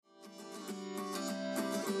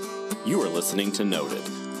You are listening to Noted,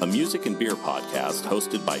 a music and beer podcast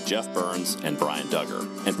hosted by Jeff Burns and Brian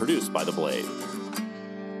Duggar, and produced by The Blade.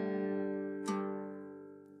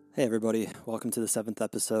 Hey everybody, welcome to the 7th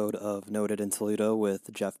episode of Noted in Toledo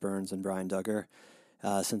with Jeff Burns and Brian Duggar.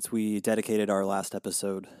 Since we dedicated our last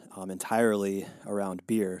episode entirely around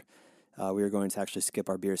beer, we are going to actually skip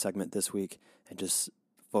our beer segment this week and just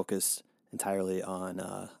focus entirely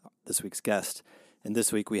on this week's guest. And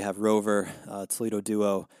this week we have Rover, a Toledo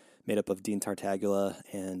duo made up of Dean Tartaglia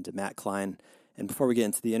and Matt Klein. And before we get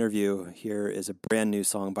into the interview, here is a brand new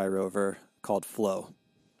song by Rover called Flow.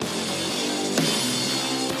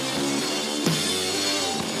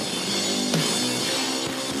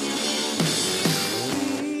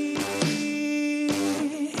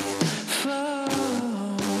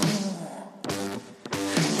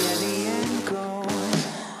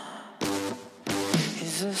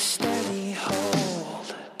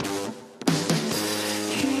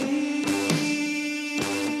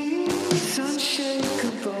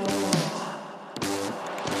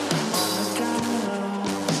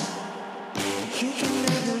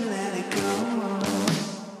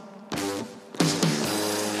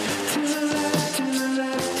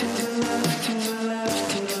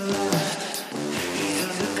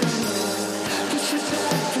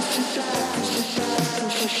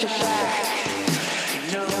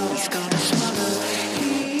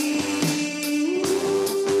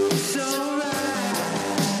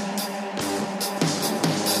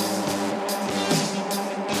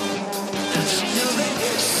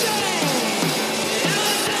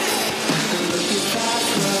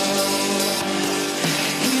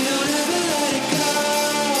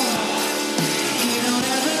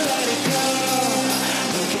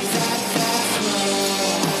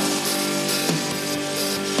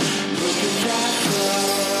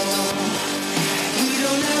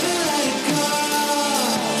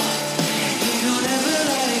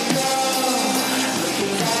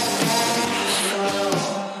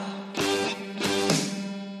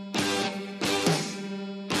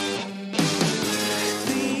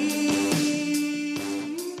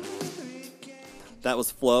 That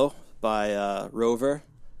was Flow by Rover,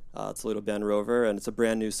 Toledo band Rover, and it's a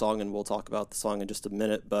brand new song, and we'll talk about the song in just a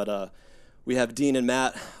minute. But we have Dean and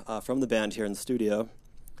Matt from the band here in the studio,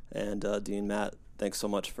 and Dean, Matt, thanks so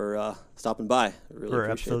much for stopping by. I really for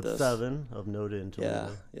appreciate episode this. 7 of Noted in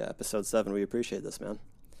Toledo. Yeah, episode 7. We appreciate this, man.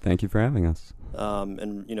 Thank you for having us.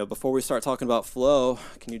 And, before we start talking about Flow,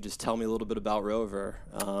 can you just tell me a little bit about Rover?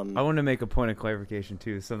 I want to make a point of clarification,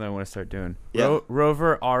 too, something I want to start doing. Yeah.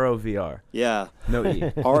 Rover, R-O-V-R. Yeah. No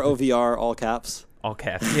E. R-O-V-R, all caps. All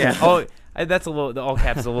caps. Yeah. That's the all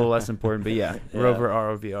caps is a little less important, but yeah. Rover,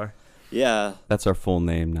 R-O-V-R. Yeah. That's our full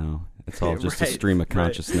name now. It's all just a stream of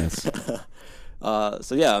consciousness.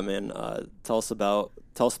 So yeah, man, tell us about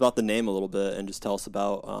the name a little bit, and just tell us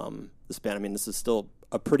about this band. I mean, this is still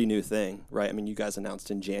a pretty new thing, right? I mean, you guys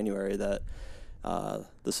announced in January that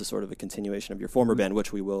this is sort of a continuation of your former band,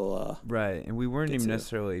 which we will. Right, and we weren't even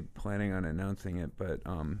necessarily planning on announcing it, but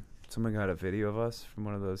someone got a video of us from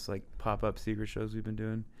one of those like pop-up secret shows we've been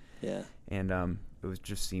doing. Yeah, and it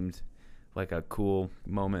just seemed like a cool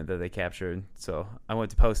moment that they captured. So I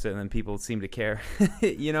went to post it, and then people seemed to care,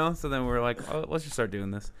 So then we were like, oh, let's just start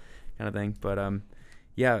doing this kind of thing. But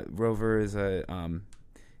yeah, Rover is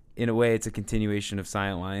in a way, it's a continuation of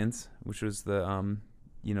Silent Lions, which was the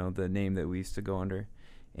the name that we used to go under.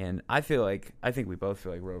 And I think we both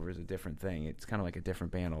feel like Rover is a different thing. It's kind of like a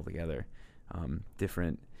different band altogether,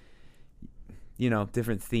 different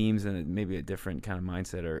themes and maybe a different kind of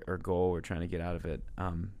mindset or goal we're trying to get out of it.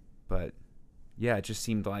 But yeah, it just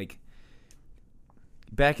seemed like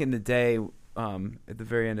back in the day, at the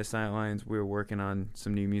very end of Silent Lions, we were working on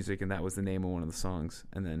some new music, and that was the name of one of the songs.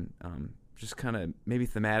 And then just kind of maybe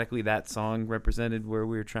thematically that song represented where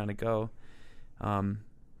we were trying to go.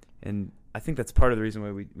 And I think that's part of the reason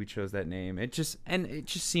why we chose that name. It just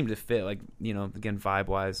seemed to fit, like, again,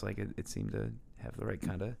 vibe-wise, like it seemed to have the right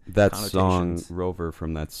kind of that song Rover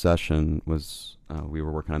from that session was we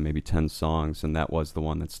were working on maybe 10 songs, and that was the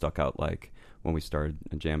one that stuck out, like when we started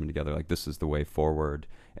jamming together, like this is the way forward.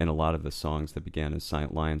 And a lot of the songs that began as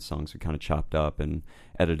Silent Lions songs we kind of chopped up and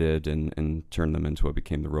edited and turned them into what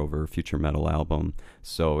became the Rover Future Metal album.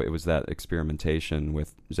 So it was that experimentation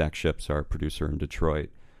with Zach Ships, our producer in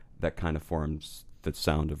Detroit, that kind of forms the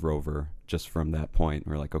sound of Rover just from that point.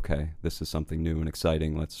 We're like, okay, this is something new and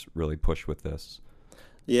exciting. Let's really push with this.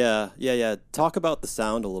 Yeah. Talk about the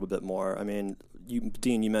sound a little bit more. I mean,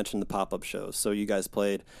 Dean, you mentioned the pop-up shows. So you guys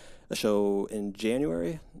played a show in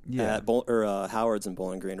January at Howard's in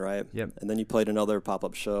Bowling Green, right? Yep. And then you played another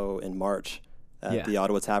pop-up show in March at the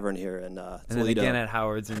Ottawa Tavern here in Toledo. And then again at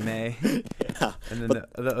Howard's in May. Yeah. And then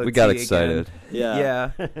the OT we got excited. Yeah.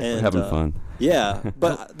 Yeah. And, We're having fun. Yeah.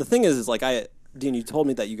 But the thing is like Dean, you told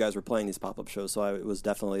me that you guys were playing these pop-up shows, so I was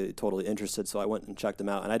definitely totally interested. So I went and checked them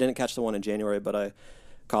out. And I didn't catch the one in January, but I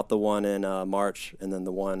caught the one in March and then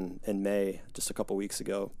the one in May just a couple weeks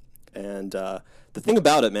ago. And the thing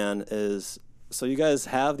about it, man, is so you guys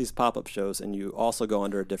have these pop-up shows and you also go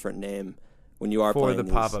under a different name when you are playing the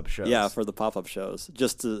these. pop-up shows. Yeah, for the pop-up shows.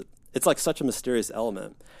 It's like such a mysterious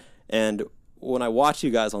element. And when I watch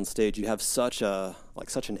you guys on stage, you have such an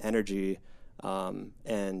energy.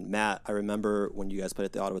 And Matt, I remember when you guys played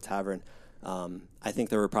at the Ottawa Tavern, I think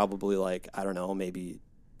there were probably maybe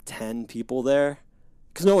 10 people there.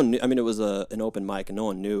 Because no one knew, it was an open mic and no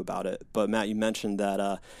one knew about it. But Matt, you mentioned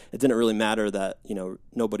that it didn't really matter that,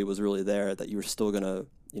 nobody was really there, that you were still going to,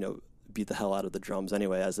 beat the hell out of the drums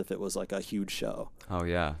anyway, as if it was like a huge show. Oh,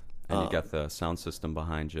 yeah. And you got the sound system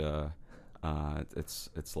behind you.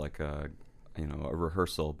 It's like a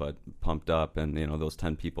rehearsal, but pumped up. And, those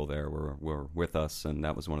 10 people there were with us. And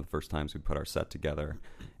that was one of the first times we put our set together.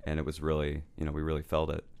 And it was really, we really felt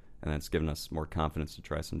it. And it's given us more confidence to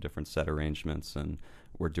try some different set arrangements. And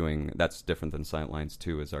that's different than Silent Lines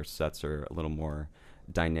 2, is our sets are a little more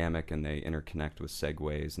dynamic and they interconnect with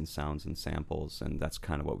segues and sounds and samples. And that's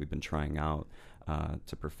kind of what we've been trying out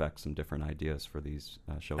to perfect some different ideas for these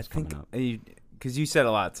shows coming up. Because you said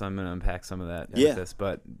a lot, so I'm going to unpack some of that with this.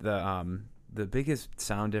 But the biggest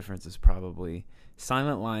sound difference is probably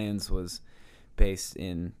Silent Lions was based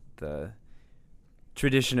in the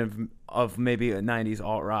tradition of maybe a 90s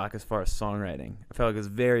alt rock as far as songwriting. I felt like it was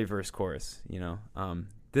very verse chorus,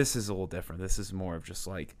 This is a little different. This is more of just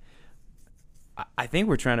like, I think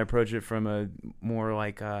we're trying to approach it from a more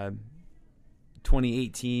like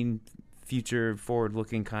 2018 future forward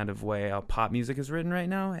looking kind of way how pop music is written right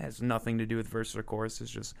now. It has nothing to do with verse or chorus. It's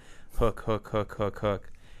just hook, hook, hook, hook,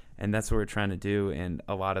 hook. And that's what we're trying to do. And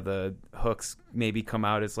a lot of the hooks maybe come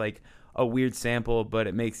out as like a weird sample, but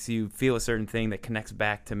it makes you feel a certain thing that connects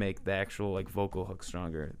back to make the actual like vocal hook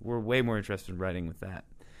stronger. We're way more interested in writing with that.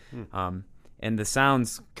 And the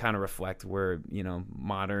sounds kind of reflect where,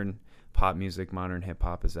 modern pop music, modern hip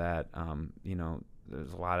hop is at.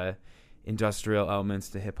 There's a lot of industrial elements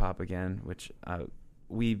to hip hop again, which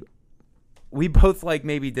we both like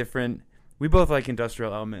maybe different. We both like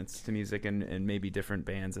industrial elements to music and maybe different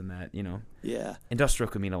bands in that, Yeah.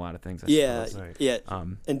 Industrial could mean a lot of things. I suppose. Right. Yeah.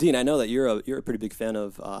 And Dean, I know that you're a pretty big fan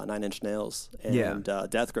of Nine Inch Nails and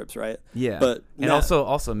Death Grips, right? Yeah. But and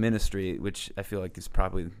also Ministry, which I feel like is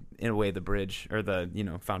probably in a way the bridge or the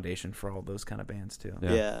foundation for all those kind of bands too.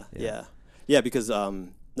 Yeah. Because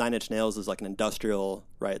Nine Inch Nails is like an industrial,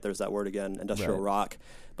 right? There's that word again, industrial rock.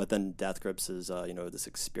 But then Death Grips is, this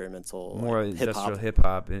experimental, more like, industrial hip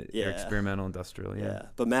hop, experimental industrial. Yeah.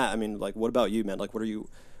 But Matt, what about you, man? Like, what are you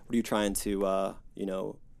trying to,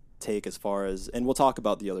 take as far as? And we'll talk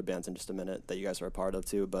about the other bands in just a minute that you guys are a part of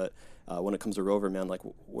too. But when it comes to Rover, man, like,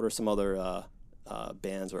 what are some other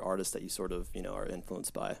bands or artists that you sort of, are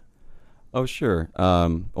influenced by? Oh, sure.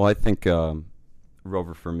 Well, I think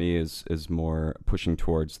Rover for me is more pushing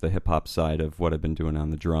towards the hip hop side of what I've been doing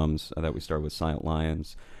on the drums that we started with Silent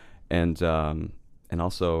Lions, and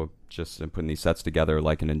also just putting these sets together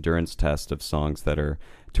like an endurance test of songs that are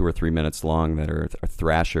 2 or 3 minutes long that are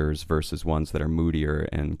thrashers versus ones that are moodier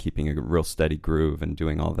and keeping a real steady groove and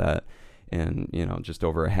doing all that in just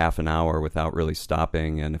over a half an hour without really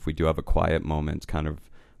stopping. And if we do have a quiet moment, kind of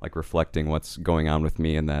like reflecting what's going on with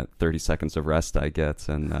me in that 30 seconds of rest I get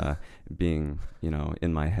and being,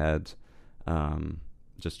 in my head,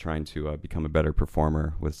 just trying to become a better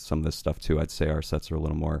performer with some of this stuff too. I'd say our sets are a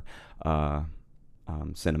little more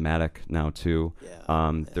cinematic now too.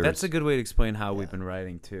 That's a good way to explain how we've been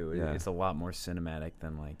writing too. It's a lot more cinematic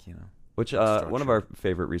than Which one of our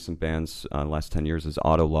favorite recent bands the last 10 years is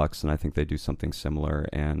Autolux, and I think they do something similar.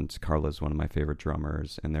 And Carla's one of my favorite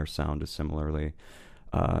drummers, and their sound is similarly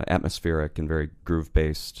atmospheric and very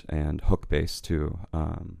groove-based and hook-based too.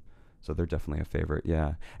 So they're definitely a favorite,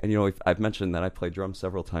 yeah. And I've mentioned that I play drums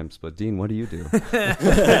several times, but Dean, what do you do?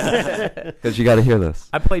 Because you got to hear this.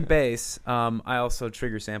 I play bass. I also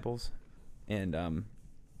trigger samples, and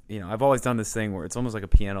I've always done this thing where it's almost like a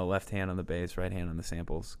piano, left hand on the bass, right hand on the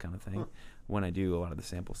samples kind of thing when I do a lot of the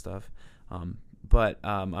sample stuff. But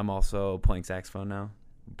I'm also playing saxophone now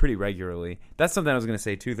pretty regularly. That's something I was going to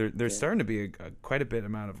say too. There's starting to be quite a bit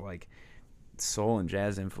amount of like soul and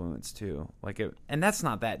jazz influence too. And that's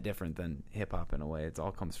not that different than hip hop in a way. It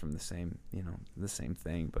all comes from the same, the same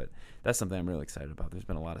thing. But that's something I'm really excited about. There's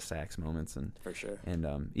been a lot of sax moments and for sure,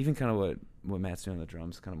 and even kind of what Matt's doing on the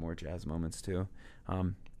drums, kind of more jazz moments too.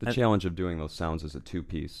 The challenge of doing those sounds as a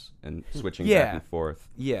two-piece and switching Yeah. back and forth.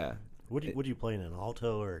 Yeah. Would you play in an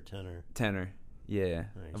alto or a tenor? Tenor. Yeah.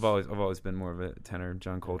 Nice. I've always been more of a tenor,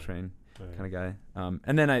 John Coltrane Right. kind of guy.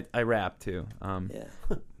 And then I rap too. Yeah.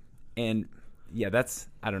 And yeah,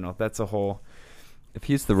 I don't know. That's a whole. If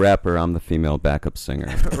he's the rapper, I'm the female backup singer.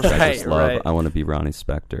 Which I Right, just love. right. I want to be Ronnie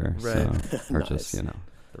Spector. Right. So, or Nice. just, you know.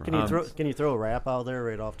 Can you throw a rap out there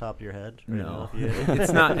right off the top of your head? Right No. now? Yeah.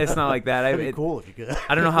 It's not like that. That'd be cool if you could.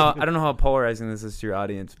 I don't know how polarizing this is to your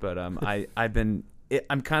audience, but I'm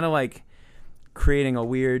kind of like creating a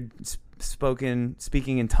weird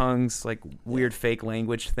speaking in tongues, like weird fake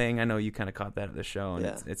language thing. I know you kind of caught that at the show,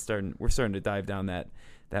 and we're starting to dive down that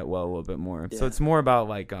well a little bit more. So it's more about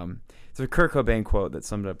like it's a Kurt Cobain quote that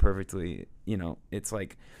summed it up perfectly. You know, it's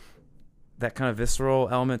like that kind of visceral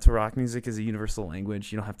element to rock music is a universal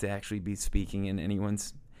language. You don't have to actually be speaking in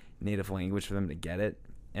anyone's native language for them to get it.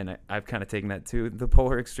 And I've kind of taken that to the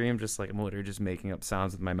polar extreme, just like I'm literally just making up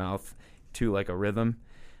sounds with my mouth to like a rhythm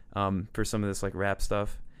for some of this like rap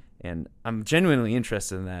stuff. And I'm genuinely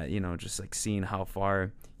interested in that, you know, just like seeing how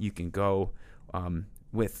far you can go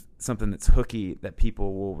with something that's hooky that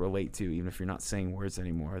people will relate to, even if you're not saying words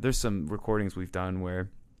anymore. There's some recordings we've done where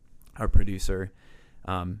our producer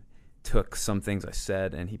took some things I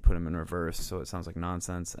said and he put them in reverse so it sounds like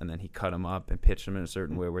nonsense, and then he cut them up and pitched them in a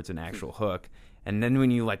certain way where it's an actual hook. And then when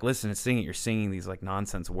you like listen and sing it, you're singing these like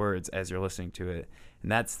nonsense words as you're listening to it,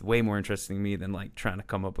 and that's way more interesting to me than like trying to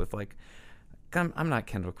come up with like I'm not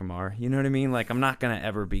Kendrick Lamar, you know what I mean? Like I'm not gonna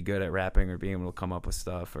ever be good at rapping or being able to come up with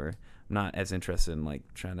stuff, or I'm not as interested in like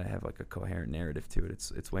trying to have like a coherent narrative to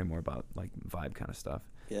it. It's way more about like vibe kind of stuff.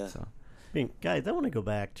 Yeah. So. I mean, guys, I want to go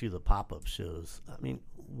back to the pop-up shows. I mean,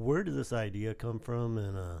 where did this idea come from?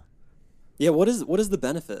 And what is the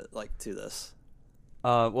benefit like to this?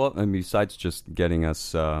 Well, I mean, besides just getting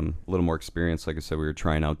us a little more experience, like I said, we were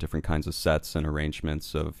trying out different kinds of sets and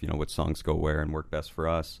arrangements of, you know, what songs go where and work best for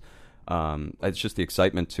us. It's just the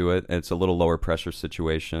excitement to it. It's a little lower pressure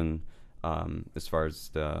situation as far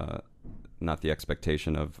as not the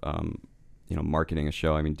expectation of, you know, marketing a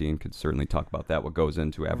show. I mean, Dean could certainly talk about that, what goes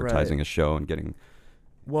into advertising a show and getting...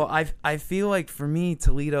 Well, I feel like for me,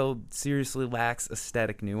 Toledo seriously lacks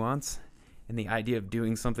aesthetic nuance. And the idea of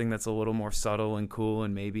doing something that's a little more subtle and cool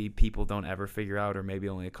and maybe people don't ever figure out, or maybe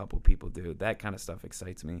only a couple people do, that kind of stuff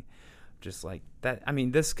excites me. Just like that. I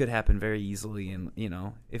mean, this could happen very easily. And, you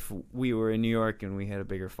know, if we were in New York and we had a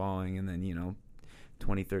bigger following and then, you know,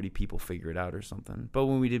 20, 30 people figure it out or something. But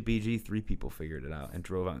when we did BG, 3 people figured it out and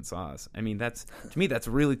drove out and saw us. I mean, to me, that's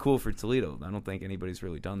really cool for Toledo. I don't think anybody's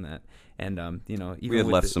really done that. And, you know, even we had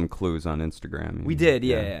left some clues on Instagram. We did.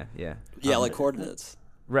 Yeah. Yeah, like coordinates.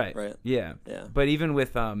 Right. Yeah. Yeah. But even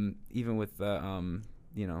with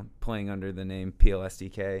you know, playing under the name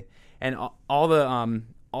PLSDK and all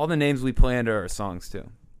the names we play under are songs too.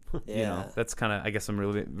 Yeah. You know, that's kind of, I guess I'm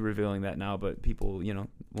really revealing that now, but people, you know,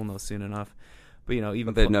 will know soon enough. But, you know,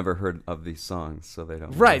 even they've never heard of these songs, so they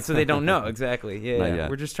don't. Right, so they don't know exactly. Not Yeah. yet.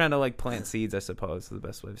 We're just trying to like plant seeds, I suppose, is the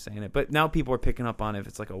best way of saying it. But now people are picking up on if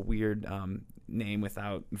it's like a weird name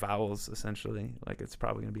without vowels, essentially. Like it's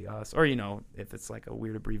probably gonna be us, or you know, if it's like a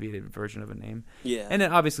weird abbreviated version of a name. Yeah. And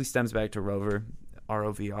it obviously stems back to Rover,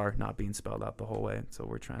 ROVR, not being spelled out the whole way. So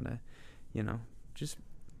we're trying to, you know, just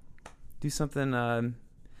do something.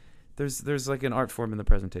 There's like an art form in the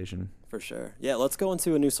presentation. For sure. Yeah, let's go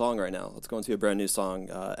into a new song right now. Let's go into a brand new song,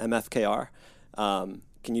 MFKR.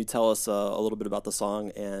 Can you tell us a little bit about the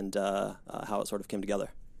song and how it sort of came together?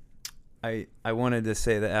 I wanted to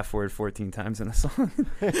say the F word 14 times in a song.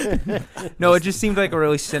 No, it just seemed like a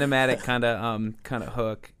really cinematic kind of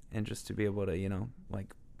hook, and just to be able to, you know,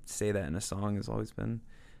 like say that in a song has always been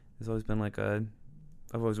like I've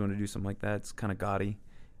always wanted to do something like that. It's kind of gaudy.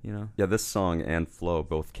 You know? Yeah, this song and Flow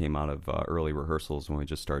both came out of early rehearsals when we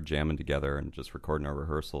just started jamming together and just recording our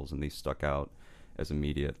rehearsals, and these stuck out as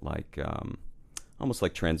immediate, like almost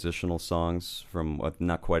like transitional songs from what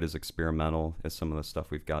not quite as experimental as some of the stuff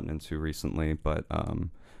we've gotten into recently, but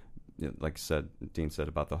like Dean said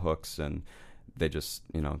about the hooks, and they just,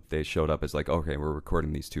 you know, they showed up as like, okay, we're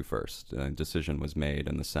recording these two first. Decision was made,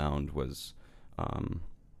 and the sound was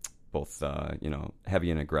both you know, heavy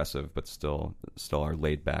and aggressive, but still our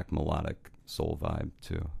laid back melodic soul vibe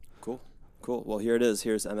too. Cool. Well, here it is.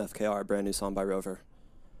 Here's MFKR, a brand new song by Rover.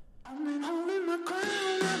 I've been holding my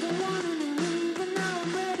ground, never wanting to leave, but now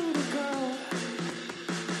I'm ready to go.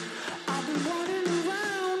 I've been wandering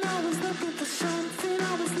around, I was looking for something,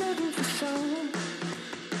 I was living for some.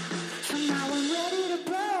 So now I'm ready to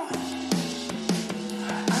blow.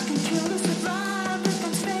 I can kill to survive if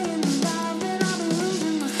I'm staying alive, then I've been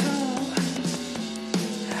losing my soul.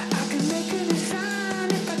 I can make a design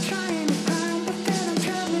if I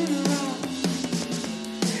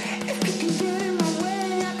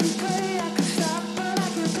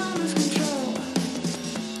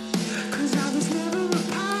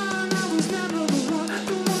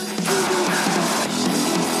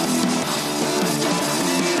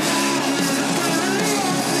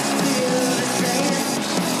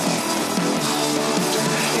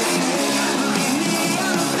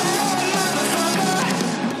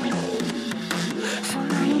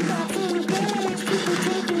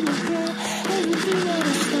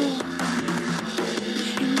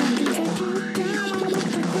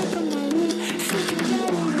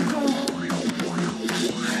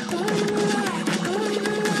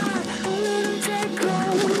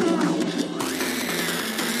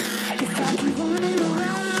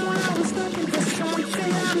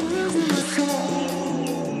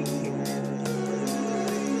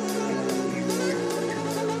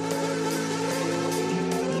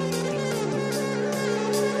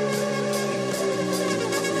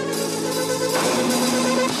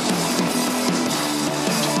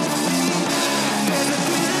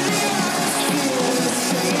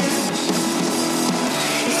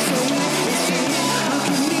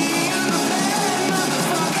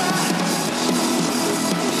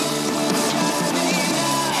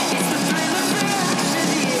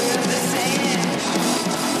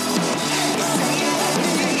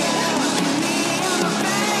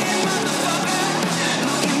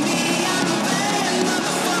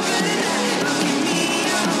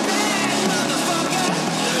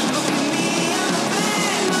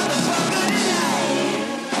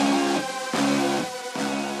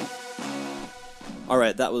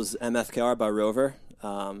right, that was MFKR by Rover,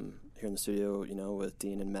 here in the studio, with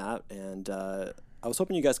Dean and Matt. And I was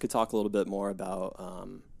hoping you guys could talk a little bit more about,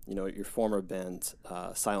 your former band,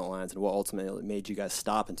 Silent Lines, and what ultimately made you guys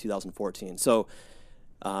stop in 2014. So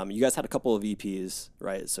you guys had a couple of EPs,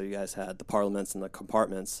 right? So you guys had The Parliaments and The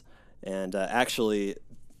Compartments. And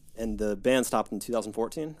and the band stopped in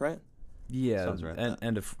 2014, right? Yeah, Sounds right.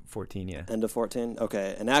 End of 14, yeah. End of 14?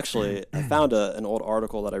 Okay. And actually, I found an old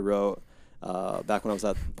article that I wrote back when I was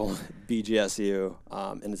at BGSU,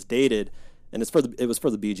 and it's dated, and it was for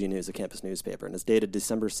the BG News, the campus newspaper, and it's dated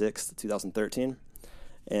December 6th, 2013,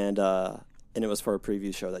 and it was for a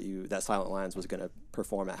preview show that Silent Lines was going to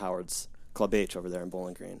perform at Howard's Club H over there in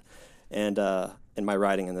Bowling Green. And my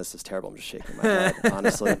writing in this is terrible. I'm just shaking my head,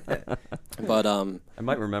 honestly. But I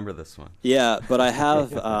might remember this one. yeah, but I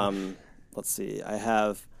have let's see. I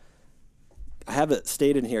have it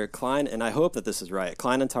stated here. Klein, and I hope that this is right.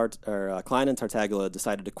 Klein and Tartaglia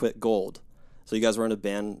decided to quit Gold. So you guys were in a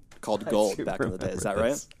band called Gold back in the day. Is that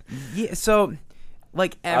right? Yeah, so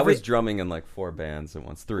like I was drumming in like 4 bands at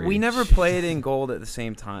once, 3. we never played in Gold at the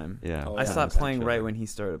same time. Yeah. Oh, I yeah. stopped playing right when he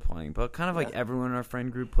started playing, but kind of like Yeah. everyone in our friend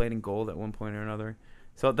group played in Gold at one point or another.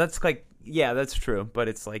 So that's like, yeah, that's true. But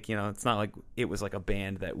it's like, it's not like it was like a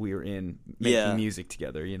band that we were in making music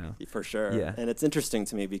together, For sure. Yeah. And it's interesting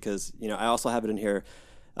to me because, I also have it in here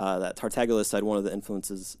that Tartaglia said one of the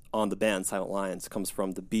influences on the band Silent Lions comes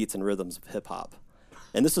from the beats and rhythms of hip hop.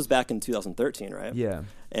 And this was back in 2013, right? Yeah.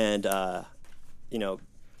 And,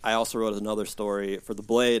 I also wrote another story for The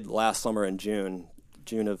Blade last summer in June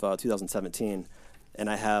of 2017. And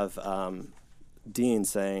I have Dean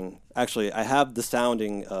saying, actually, I have the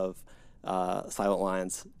sounding of Silent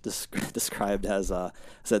Lines described as,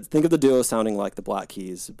 said, think of the duo sounding like the Black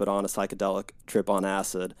Keys, but on a psychedelic trip on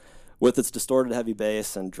acid, with its distorted heavy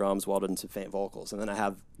bass and drums welded into faint vocals. And then I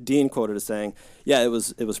have Dean quoted as saying, yeah, it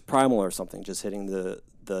was primal or something, just hitting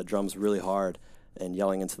the drums really hard and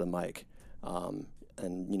yelling into the mic. And,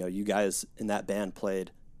 you guys in that band played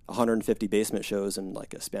 150 basement shows in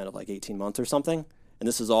like a span of like 18 months or something. And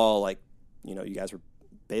this is all like, you guys were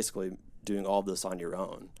basically doing all of this on your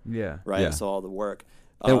own. Yeah. Right? Yeah. So all the work.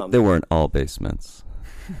 They weren't all basements.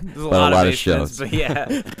 There's a But lot, a lot of of basements, shows. but yeah,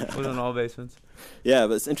 it wasn't all basements. Yeah,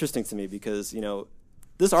 but it's interesting to me because,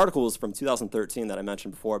 this article was from 2013 that I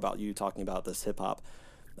mentioned before about you talking about this hip hop,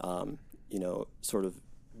 sort of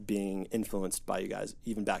being influenced by you guys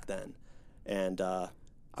even back then. And I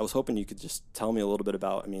was hoping you could just tell me a little bit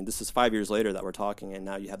about, this is 5 years later that we're talking, and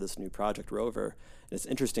now you have this new project, Rover. And it's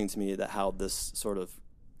interesting to me that how this sort of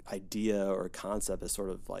idea or concept is sort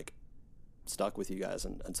of like stuck with you guys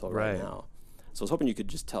until right now. So I was hoping you could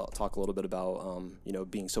just talk a little bit about,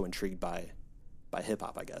 being so intrigued by hip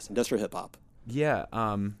hop, I guess, industrial hip hop. Yeah.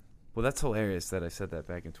 Well, that's hilarious that I said that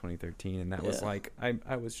back in 2013, and that was Yeah. like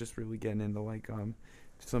I was just really getting into like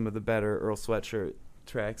some of the better Earl Sweatshirt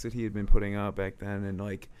tracks that he had been putting out back then, and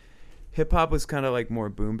like hip hop was kind of like more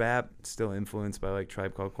boom bap, still influenced by like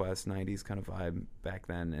Tribe Called Quest, 90s kind of vibe back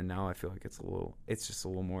then, and now I feel like it's just a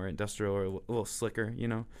little more industrial or a little slicker,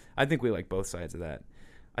 I think we like both sides of that.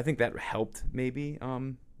 I think that helped maybe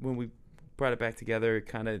when we brought it back together,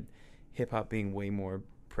 kind of hip hop being way more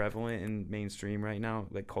prevalent in mainstream right now,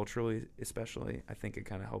 like culturally especially. I think it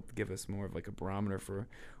kind of helped give us more of like a barometer for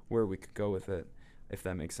where we could go with it, if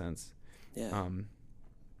that makes sense. Yeah.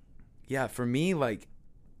 Yeah, for me, like,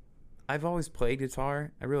 I've always played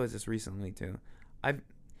guitar. I realized this recently too.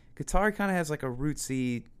 Guitar kind of has like a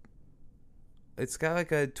rootsy. It's got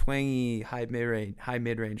like a twangy high mid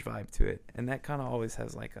range vibe to it, and that kind of always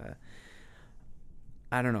has like a.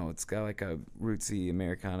 I don't know. It's got like a rootsy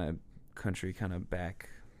Americana country kind of back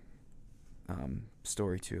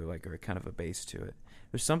story to it, like, or kind of a bass to it.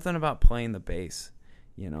 There's something about playing the bass,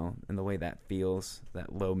 and the way that feels,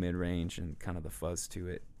 that low mid range and kind of the fuzz to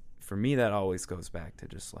it. For me, that always goes back to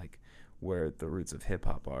just like where the roots of hip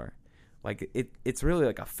hop are. Like it's really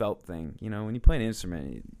like a felt thing, when you play an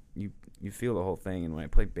instrument, you feel the whole thing. And when I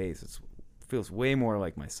play bass, it feels way more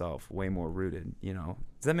like myself, way more rooted, Does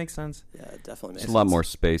that make sense? Yeah, it definitely makes There's sense. a lot more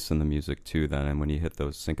space in the music too then, and when you hit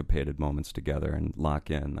those syncopated moments together and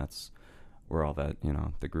lock in, that's where all that,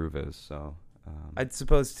 the groove is. So I'd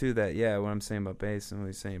suppose too that, yeah, what I'm saying about bass and what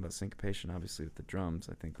he's saying about syncopation, obviously with the drums,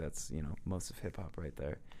 I think that's, most of hip hop right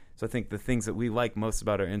there. So I think the things that we like most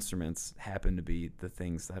about our instruments happen to be the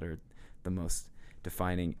things that are the most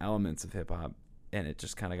defining elements of hip hop. And it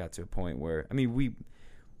just kind of got to a point where, we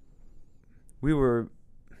were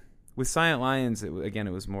with Silent Lions. It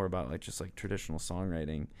was more about like just like traditional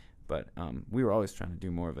songwriting, but we were always trying to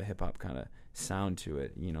do more of a hip hop kind of sound to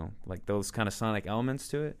it, like those kind of sonic elements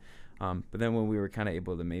to it. But then when we were kind of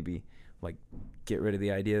able to maybe like get rid of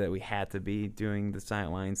the idea that we had to be doing the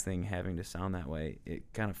Silent Lions thing, having to sound that way. It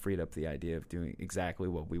kind of freed up the idea of doing exactly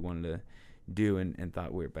what we wanted to do and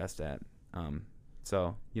thought we were best at.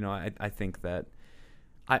 So, you know, I think that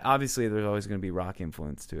obviously there's always going to be rock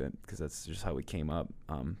influence to it because that's just how we came up.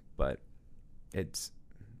 But it's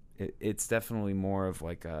definitely more of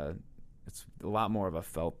like it's a lot more of a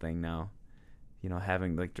felt thing now, you know,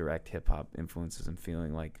 having like direct hip hop influences and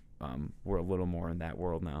feeling like we're a little more in that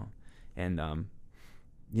world now. And,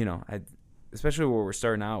 you know, especially where we're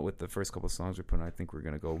starting out with the first couple of songs we're putting, I think we're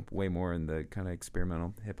going to go way more in the kind of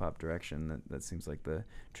experimental hip hop direction. That seems like the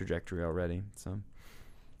trajectory already. So,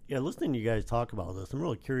 Yeah, listening to you guys talk about this, I'm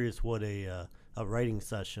really curious what a writing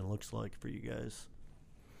session looks like for you guys.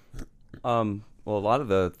 Well, a lot of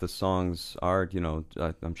the songs are, you know,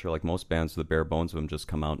 I'm sure like most bands, the bare bones of them just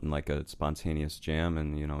come out in like a spontaneous jam,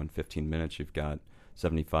 and, you know, in 15 minutes you've got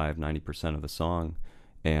 75, 90% of the song,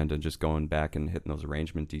 and just going back and hitting those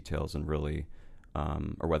arrangement details and really,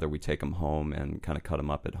 or whether we take them home and kind of cut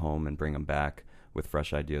them up at home and bring them back with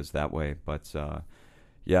fresh ideas that way. But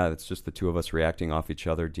yeah, it's just the two of us reacting off each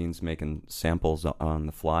other. Dean's making samples on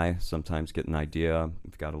the fly, sometimes get an idea.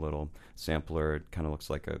 We've got a little sampler. It kind of looks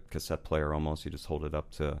like a cassette player almost. You just hold it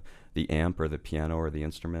up to the amp or the piano or the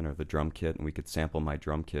instrument or the drum kit, and we could sample my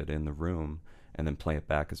drum kit in the room and then play it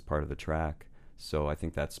back as part of the track. So I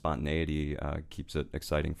think that spontaneity keeps it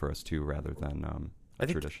exciting for us too, rather than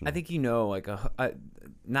traditional. I think, you know, like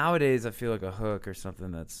nowadays I feel like a hook or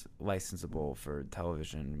something that's licensable for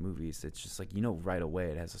television, movies, it's just like, you know, right away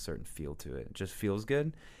it has a certain feel to it. It just feels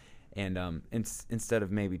good. And instead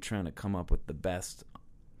of maybe trying to come up with the best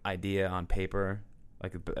idea on paper,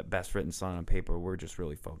 like the best written song on paper, we're just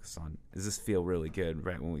really focused on, does this feel really good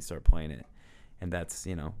right when we start playing it? And that's,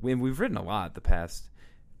 you know, we've written a lot the past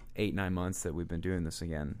 8-9 months that we've been doing this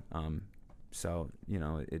again. So, you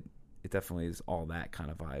know, it definitely is all that kind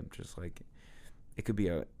of vibe. Just like it could be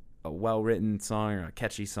a well-written song or a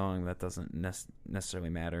catchy song that doesn't necessarily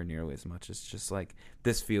matter nearly as much. It's just like,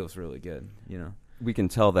 this feels really good, you know? We can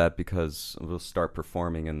tell that because we'll start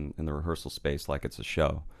performing in the rehearsal space like it's a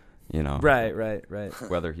show, you know? Right.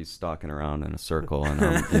 Whether he's stalking around in a circle and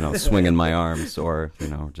I'm, you know, swinging my arms, or, you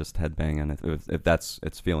know, just headbanging. If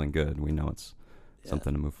it's feeling good, we know it's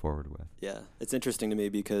something to move forward with. Yeah, it's interesting to me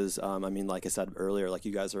because, I mean, like I said earlier, like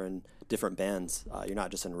you guys are in different bands. You're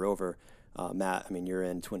not just in Rover. Matt, I mean, you're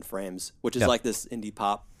in Twin Frames, which is like this indie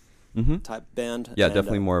pop type band. Yeah, and,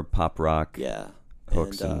 definitely more pop rock. Yeah.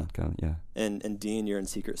 Hooks and Dean, you're in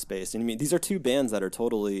Secret Space. And I mean, these are two bands that are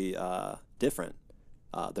totally different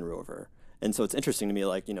than Rover. And so it's interesting to me,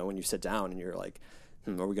 like, you know, when you sit down and you're like,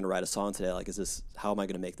 are we going to write a song today? Like, how am I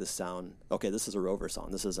going to make this sound? Okay, this is a Rover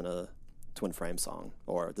song. This isn't a Twin Frame song,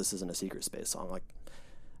 or this isn't a Secret Space song. Like,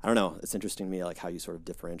 I don't know. It's interesting to me, like, how you sort of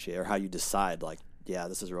differentiate or how you decide, like, yeah,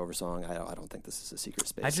 this is a Rover song. I don't think this is a Secret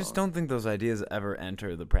Space song. I just don't think those ideas ever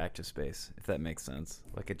enter the practice space, if that makes sense.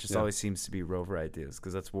 Like, it just always seems to be Rover ideas,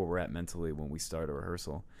 because that's where we're at mentally when we start a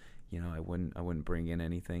rehearsal. You know, I wouldn't bring in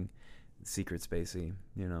anything Secret Spacey,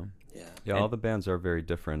 you know? Yeah, all the bands are very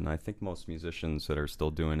different. And I think most musicians that are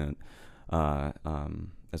still doing it,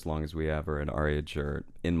 as long as we have, or at our age, are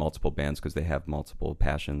in multiple bands because they have multiple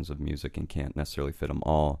passions of music and can't necessarily fit them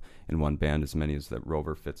all in one band, as many as that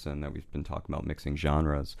Rover fits in, that we've been talking about mixing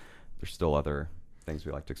genres. There's still other things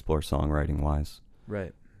we like to explore songwriting-wise.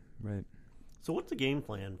 Right. So what's the game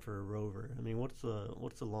plan for Rover? I mean, what's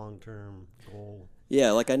the long-term goal?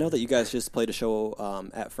 Yeah, like I know that you guys just played a show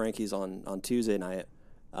at Frankie's on Tuesday night.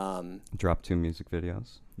 Drop 2 music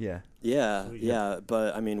videos. Yeah.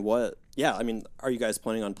 But I mean, are you guys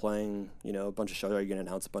planning on playing, you know, a bunch of shows? Are you going to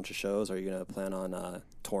announce a bunch of shows? Are you going to plan on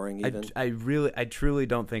touring even? I truly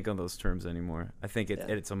don't think on those terms anymore. I think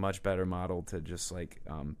it's a much better model to just like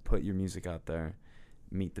put your music out there,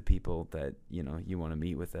 meet the people that, you know, you want to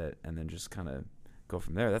meet with it, and then just kind of go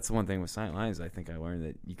from there. That's the one thing with Silent Lions. I think I learned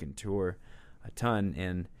that you can tour a ton,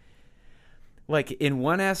 and like in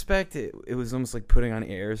one aspect, it was almost like putting on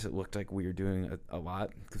airs. It looked like we were doing a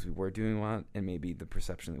lot because we were doing a lot, and maybe the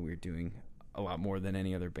perception that we were doing a lot more than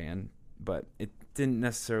any other band, but it didn't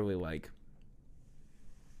necessarily like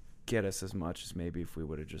get us as much as maybe if we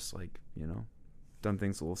would have just like, you know, done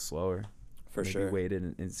things a little slower. For maybe sure.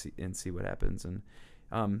 Waited and see what happens. And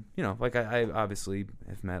you know, like I obviously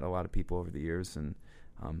have met a lot of people over the years, and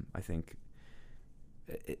I think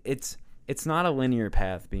it's not a linear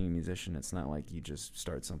path being a musician. It's not like you just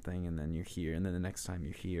start something and then you're here, and then the next time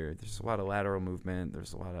you're here. There's a lot of lateral movement.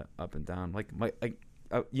 There's a lot of up and down. Like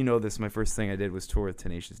you know this. My first thing I did was tour with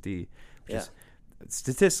Tenacious D.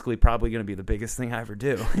 statistically probably going to be the biggest thing I ever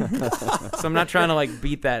do. So I'm not trying to like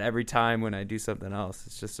beat that every time when I do something else.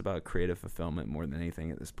 It's just about creative fulfillment more than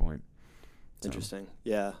anything at this point. So. Interesting.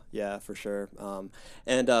 Yeah, for sure.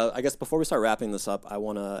 And I guess before we start wrapping this up, I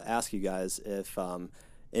want to ask you guys if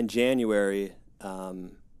in January,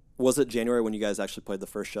 was it January when you guys actually played the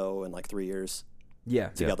first show in like 3 years? Yeah.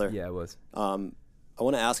 Together? Yeah, it was. I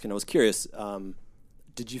want to ask, and I was curious,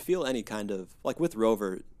 did you feel any kind of, like with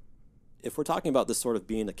Rover, if we're talking about this sort of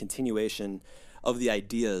being a continuation of the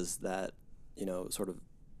ideas that, you know, sort of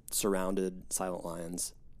surrounded Silent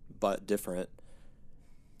Lions, but different,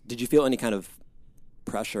 did you feel any kind of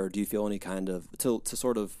pressure? Do you feel any kind of, to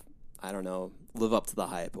sort of, I don't know, live up to the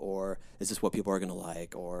hype? Or is this what people are going to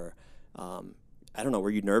like? Or, I don't know,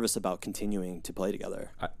 were you nervous about continuing to play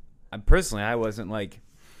together? I personally, I wasn't like,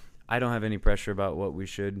 I don't have any pressure about what we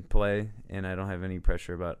should play, and I don't have any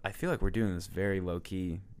pressure about, I feel like we're doing this very low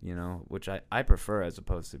key, you know, which I prefer as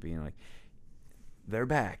opposed to being like, they're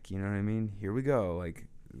back, you know what I mean? Here we go, like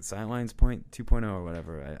Silent Lions 2.0 or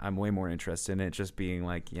whatever. I'm way more interested in it just being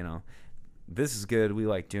like, you know, this is good. We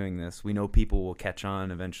like doing this. We know people will catch on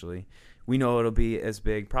eventually. We know it'll be as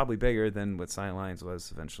big, probably bigger than what Silent Lions was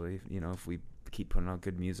eventually, you know, if we keep putting out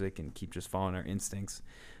good music and keep just following our instincts.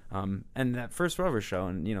 And that first Rover show,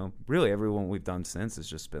 and, you know, really everyone we've done since has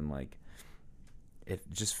just been like, it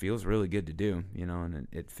just feels really good to do, you know, and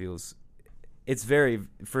it feels, it's very,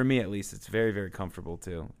 for me at least, it's very, very comfortable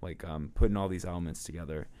too. Like, putting all these elements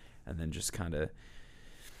together and then just kind of,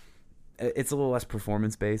 it's a little less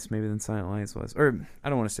performance based maybe than Silent Lions was, or I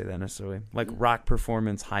don't want to say that necessarily, like rock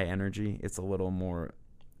performance, high energy. It's a little more,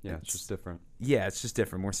 Yeah, it's just different. Yeah, it's just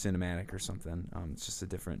different, more cinematic or something. It's just a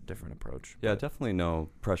different approach. Yeah, definitely no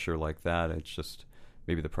pressure like that. It's just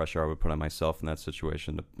maybe the pressure I would put on myself in that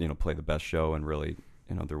situation to, you know, play the best show. And really,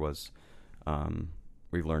 you know, there was,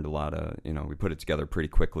 we've learned a lot of, you know, we put it together pretty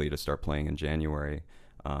quickly to start playing in January,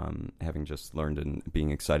 having just learned and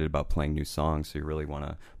being excited about playing new songs. So you really want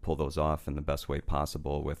to pull those off in the best way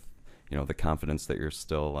possible with, you know, the confidence that you're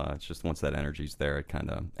still, it's just once that energy's there, it kind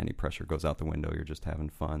of, any pressure goes out the window. You're just having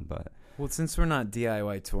fun. But well, since we're not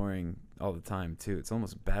DIY touring all the time too, it's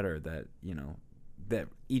almost better that, you know, that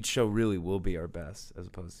each show really will be our best as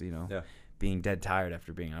opposed to, you know, being dead tired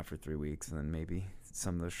after being out for 3 weeks. And then maybe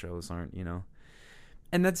some of those shows aren't, you know,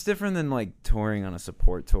 and that's different than like touring on a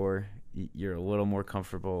support tour. You're a little more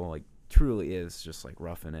comfortable, like truly is just like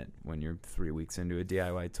roughing it when you're 3 weeks into a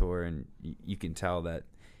DIY tour, and you can tell that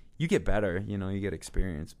you get better, you know, you get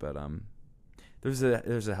experience, but there's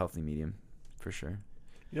a healthy medium for sure.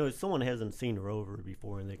 You know, if someone hasn't seen Rover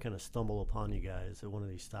before and they kind of stumble upon you guys at one of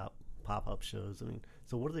these pop-up shows, I mean,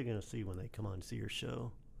 so what are they going to see when they come on and see your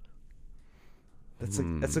show? That's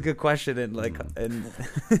a good question, and like and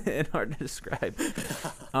hard to describe.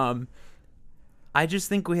 I just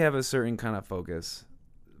think we have a certain kind of focus.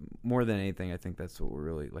 More than anything, I think that's what we're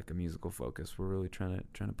really, like, a musical focus. We're really trying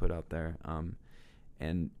to put out there,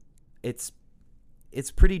 and it's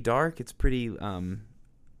pretty dark. It's pretty.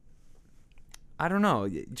 I don't know.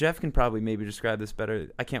 Jeff can probably maybe describe this better.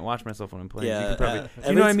 I can't watch myself when I'm playing. Yeah, you can probably,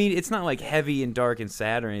 you know what I mean? It's not like heavy and dark and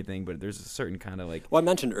sad or anything, but there's a certain kind of like. Well, I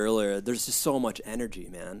mentioned earlier, there's just so much energy,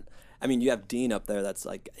 man. I mean, you have Dean up there that's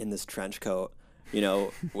like in this trench coat, you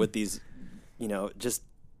know, with these, you know, just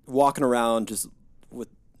walking around just with,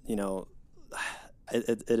 you know,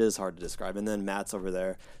 it is hard to describe. And then Matt's over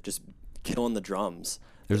there just killing the drums.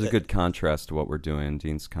 There's a good contrast to what we're doing.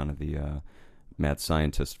 Dean's kind of the mad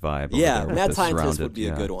scientist vibe. Yeah, over there mad scientist would be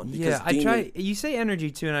a good one. Yeah, I try. You say energy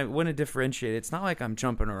too, and I want to differentiate. It's not like I'm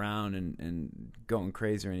jumping around and going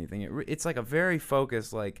crazy or anything. It's like a very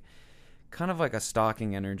focused, like kind of like a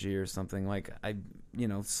stalking energy or something. Like I, you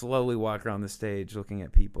know, slowly walk around the stage looking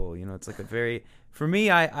at people. You know, it's like a very, for me,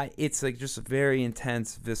 it's like just a very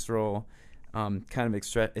intense, visceral kind of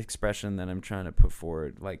expression that I'm trying to put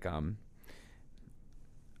forward. Like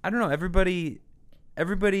I don't know, everybody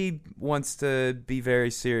wants to be very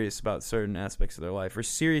serious about certain aspects of their life, or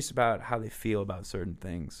serious about how they feel about certain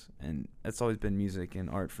things, and that's always been music and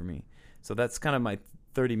art for me. So that's kind of my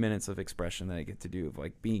 30 minutes of expression that I get to do, of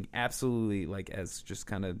like being absolutely like as just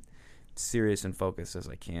kind of serious and focused as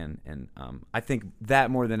I can. And I think that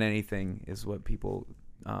more than anything is what people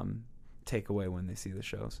take away when they see the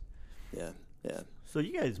shows. Yeah. So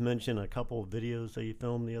you guys mentioned a couple of videos that you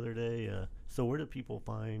filmed the other day. So where do people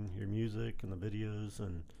find your music and the videos?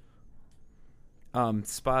 And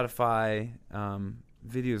Spotify,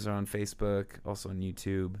 videos are on Facebook, also on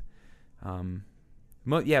YouTube.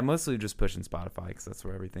 Mostly just pushing Spotify because that's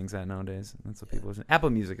where everything's at nowadays. That's what people listen.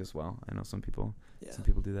 Apple Music as well. I know some people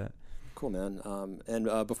do that. Cool, man.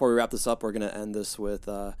 And before we wrap this up, we're going to end this with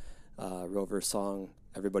Rover's song,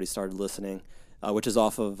 Everybody Started Listening, which is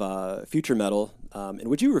off of Future Metal. And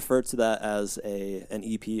would you refer to that as an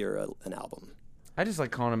EP or an album? I just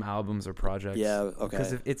like calling them albums or projects. Yeah, okay.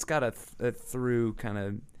 Because it's got a through kind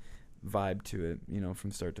of vibe to it, you know,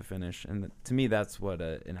 from start to finish. And to me, that's what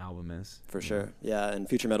an album is. For sure. Yeah, and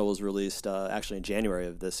Future Metal was released actually in January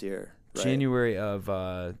of this year. Right? January of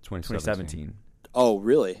 2017. Oh,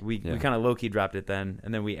 really? We kind of low-key dropped it then,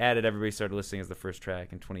 and then we added Everybody Started Listening as the first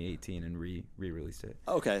track in 2018 and re-released it.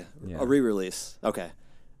 Okay, Yeah. a re-release. Okay.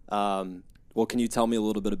 Well, can you tell me a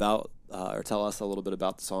little bit about, or tell us a little bit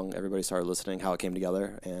about the song Everybody Started Listening, how it came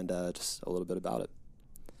together, and just a little bit about it?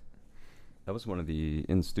 That was one of the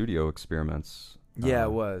in-studio experiments. Yeah,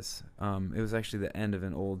 it was. It was actually the end of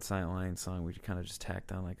an old Silent Lion song. We kind of just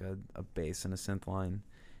tacked on like a bass and a synth line.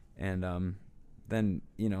 And then,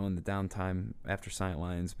 you know, in the downtime after Silent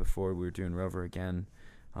Lions, before we were doing Rover again,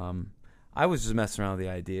 I was just messing around with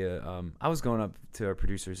the idea. I was going up to our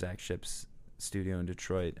producer Zach Ship's studio in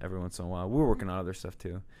Detroit every once in a while. We were working on other stuff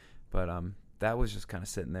too. But that was just kind of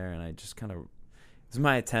sitting there, and I just kind of, it was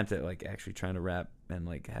my attempt at like actually trying to rap and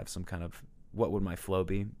like have some kind of, what would my flow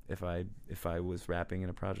be if I was rapping in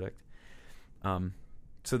a project.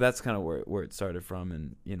 So that's kind of where it started from.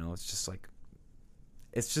 And, you know, it's just like,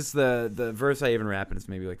 it's just the verse I even rap in is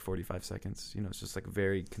maybe like 45 seconds. You know, it's just like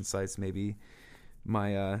very concise. Maybe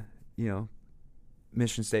my, you know,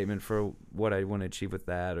 mission statement for what I want to achieve with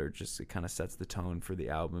that, or just it kind of sets the tone for the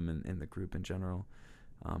album and the group in general.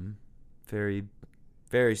 Very,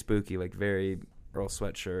 very spooky, like very Earl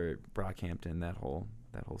Sweatshirt, Brockhampton, that whole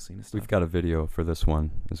scene of stuff. We've got a video for this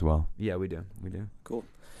one as well. Yeah, we do. Cool.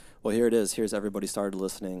 Well, here it is. Here's Everybody Started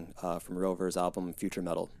Listening from Rover's album Future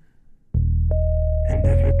Metal. And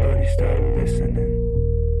everybody started listening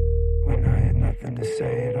when I had nothing to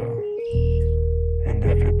say at all. And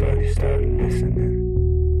everybody started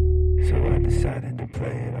listening, so I decided to play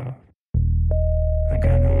it off. Like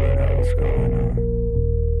I knew what I was going on,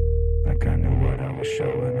 like I knew what I was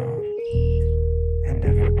showing off. And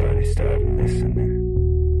everybody started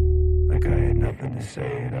listening, like I had nothing to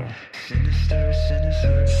say at all. Sinister,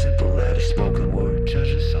 sinister, simple letter, spoken word,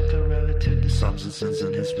 judging something relative to sums and sins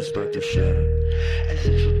in his perspective shattered. As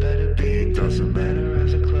if a better being doesn't matter,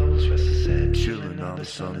 as I close, rest his head, chilling on the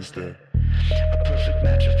sun is dead. A perfect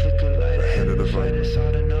match, a flicker light ahead of the fight. It's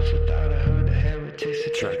hard enough without a herd of heretics.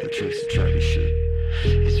 Attract the tricks, attract the shit.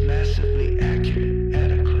 It's massively accurate,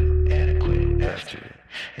 adequate after it.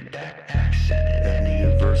 And that accented, any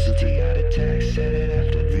adversity got attack, set it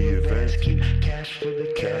after the events. Keep cash for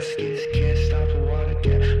the caskets, can't stop a water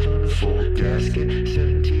gap from the full gasket.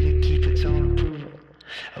 70 to keep its own approval.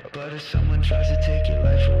 But if someone tries to take your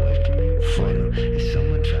life away from you, fight 'em. If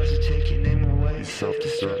someone tries to take your name away, it's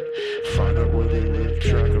self-destruct. Find out where they live,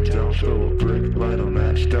 track them down, throw a brick, light a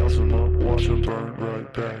match, douse them up, watch them burn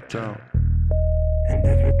right back down. And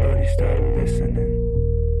everybody started listening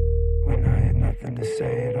when I had nothing to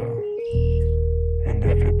say at all. And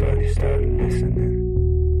everybody started listening,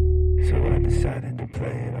 so I decided to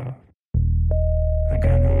play it off. Like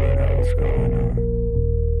I knew what I was going on,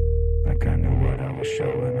 like I knew what I was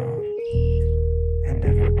showing off. And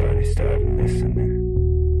everybody started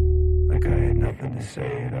listening, like I had nothing to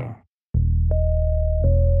say at all.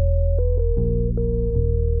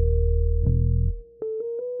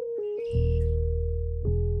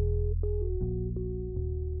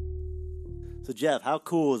 So Jeff, how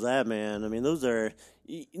cool is that, man? I mean, those are,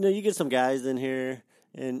 you know, you get some guys in here,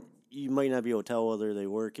 and you might not be able to tell whether they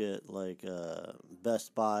work at like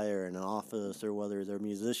Best Buy or in an office, or whether they're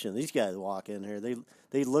musicians. These guys walk in here,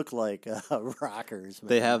 they look like rockers, man.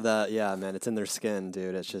 They have that, yeah, man. It's in their skin,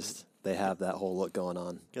 dude. It's just, they have that whole look going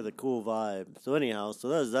on. Got a cool vibe. So anyhow, so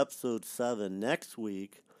that is episode 7. Next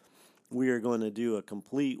week, we are going to do a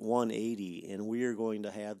complete 180, and we are going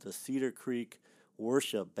to have the Cedar Creek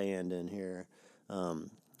Worship Band in here.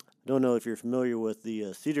 Don't know if you're familiar with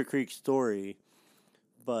the Cedar Creek story,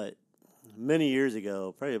 but many years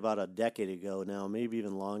ago, probably about a decade ago now, maybe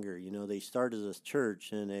even longer, you know, they started this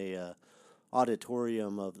church in a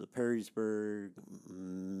auditorium of the Perrysburg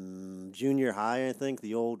Junior High, I think,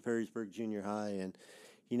 the old Perrysburg Junior High, and,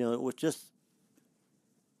 you know, it was just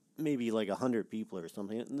maybe like 100 people or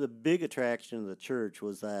something. And the big attraction of the church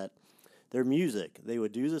was that their music. They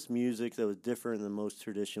would do this music that was different than most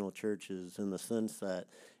traditional churches in the sense that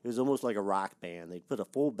it was almost like a rock band. They'd put a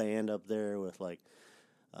full band up there with like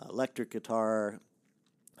electric guitar,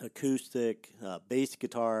 acoustic, bass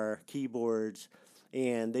guitar, keyboards,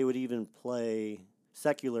 and they would even play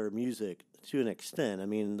secular music to an extent. I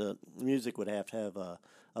mean, the music would have to have a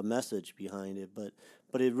message behind it, but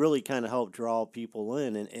it really kind of helped draw people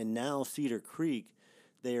in. And now Cedar Creek,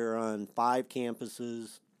 They are on 5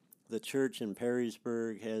 campuses. The church in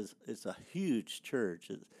Perrysburg it's a huge church.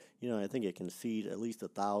 I think it can seat at least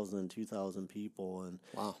 1,000, 2,000 people. And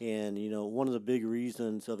Wow. And one of the big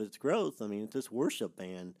reasons of its growth, I mean, it's this worship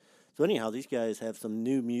band. So anyhow, these guys have some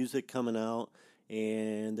new music coming out,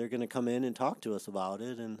 and they're going to come in and talk to us about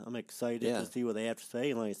it. And I'm excited Yeah. to see what they have to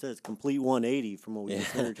say. And like I said, it's a complete 180 from what we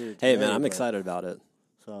just heard here Hey, today, man, I'm but- excited about it.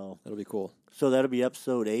 So It'll be cool. that'll be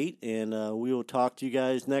episode 8, and we will talk to you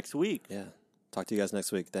guys next week. Yeah. Talk to you guys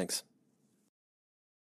next week. Thanks.